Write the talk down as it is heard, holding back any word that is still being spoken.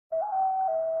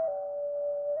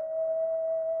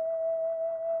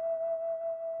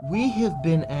We have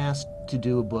been asked to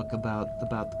do a book about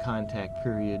the contact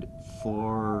period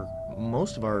for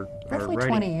most of our Roughly writing.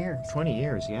 20 years. 20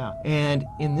 years, yeah. And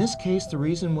in this case, the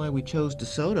reason why we chose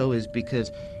DeSoto is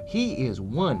because he is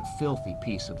one filthy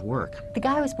piece of work. The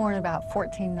guy was born about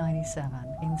 1497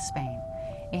 in Spain.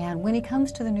 And when he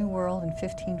comes to the New World in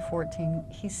 1514,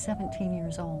 he's 17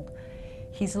 years old.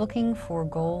 He's looking for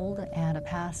gold and a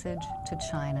passage to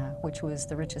China, which was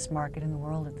the richest market in the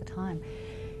world at the time.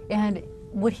 And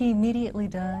what he immediately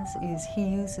does is he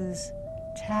uses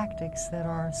tactics that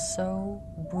are so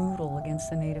brutal against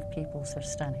the native peoples, they're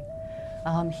stunning.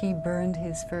 He burned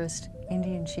his first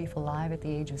Indian chief alive at the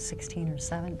age of 16 or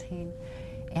 17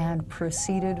 and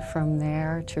proceeded from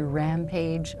there to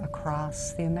rampage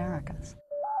across the Americas.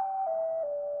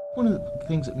 One of the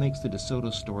things that makes the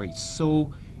DeSoto story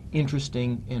so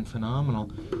interesting and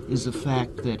phenomenal is the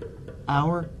fact that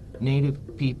our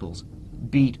native peoples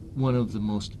beat one of the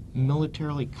most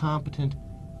militarily competent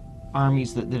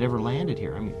armies that ever landed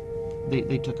here. I mean,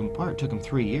 they took them apart. It took them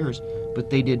 3 years, but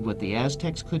they did what the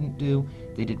Aztecs couldn't do,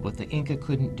 they did what the Inca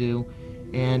couldn't do,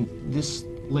 and this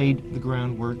laid the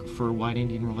groundwork for white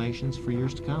Indian relations for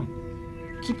years to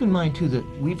come. Keep in mind, too, that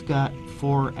we've got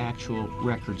 4 actual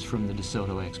records from the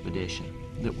DeSoto expedition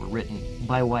that were written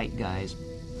by white guys,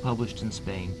 published in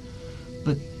Spain,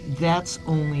 but that's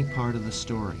only part of the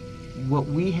story. What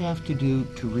we have to do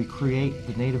to recreate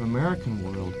the Native American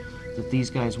world that these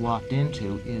guys walked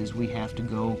into is we have to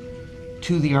go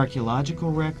to the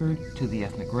archaeological record, to the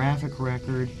ethnographic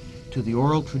record, to the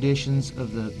oral traditions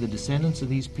of the descendants of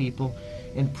these people,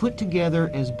 and put together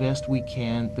as best we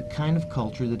can the kind of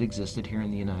culture that existed here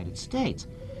in the United States.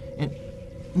 And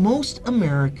most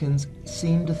Americans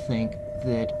seem to think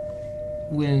that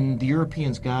when the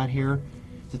Europeans got here,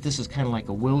 that this is kind of like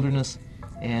a wilderness,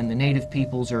 and the native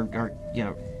peoples are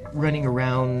running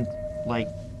around like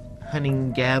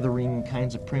hunting, gathering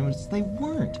kinds of primitives. They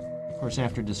weren't. Of course,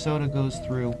 after DeSoto goes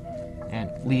through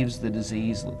and leaves the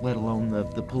disease, let alone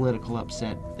the political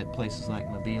upset at places like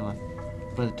Mobile,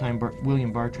 by the time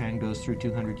William Bartrand goes through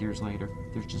 200 years later,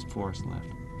 there's just forest left.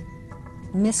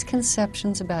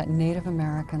 Misconceptions about Native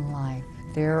American life.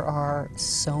 There are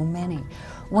so many.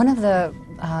 One of the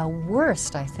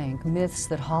worst, I think, myths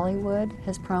that Hollywood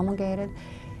has promulgated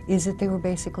is that they were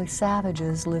basically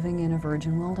savages living in a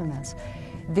virgin wilderness.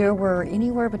 There were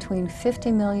anywhere between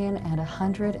 50 million and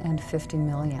 150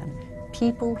 million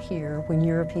people here when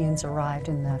Europeans arrived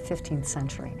in the 15th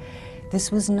century.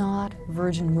 This was not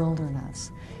virgin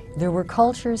wilderness. There were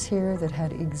cultures here that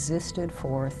had existed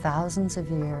for thousands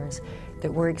of years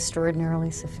that were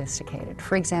extraordinarily sophisticated.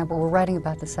 For example, we're writing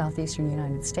about the southeastern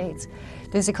United States.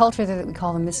 There's a culture there that we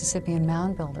call the Mississippian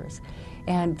Mound Builders.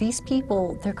 And these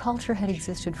people, their culture had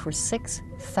existed for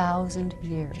 6,000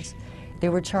 years. They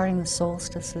were charting the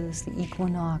solstices, the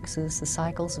equinoxes, the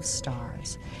cycles of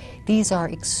stars. These are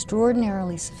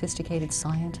extraordinarily sophisticated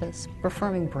scientists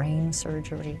performing brain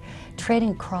surgery, trading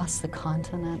across the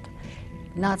continent.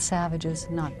 Not savages,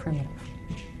 not primitive.